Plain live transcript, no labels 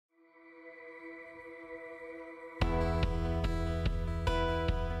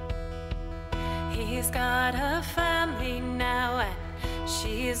He's got a family now and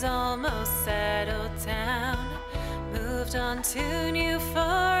she's almost settled down. Moved on to new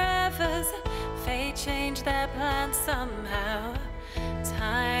forevers. Fate changed their plans somehow.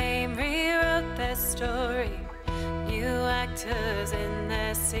 Time rewrote their story. New actors in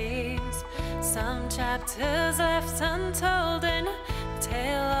their scenes. Some chapters left untold in the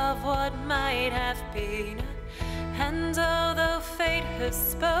tale of what might have been. And although fate has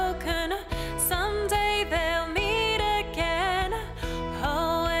spoken, someday they'll meet again.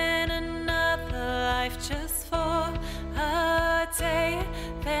 Oh, in another life, just for a day,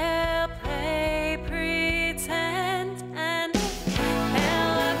 they'll play pretend. And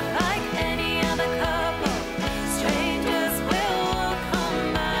they'll look like any other couple. Strangers will walk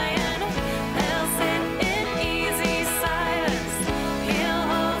on by and they'll sit in easy silence. He'll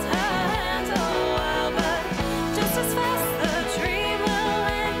hold her hand a while, but just as fast the dream will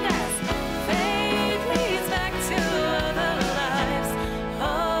end as fate leads back to other lives.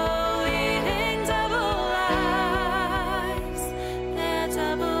 Oh, leading double lives, their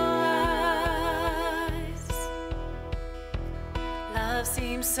double lives. Love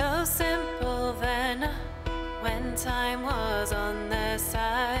seems so simple then, when time was on their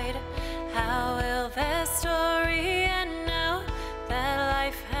side. How will their story end now that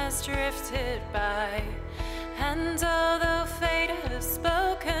life has drifted by? And although fate has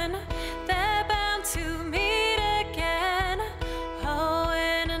spoken, they're bound to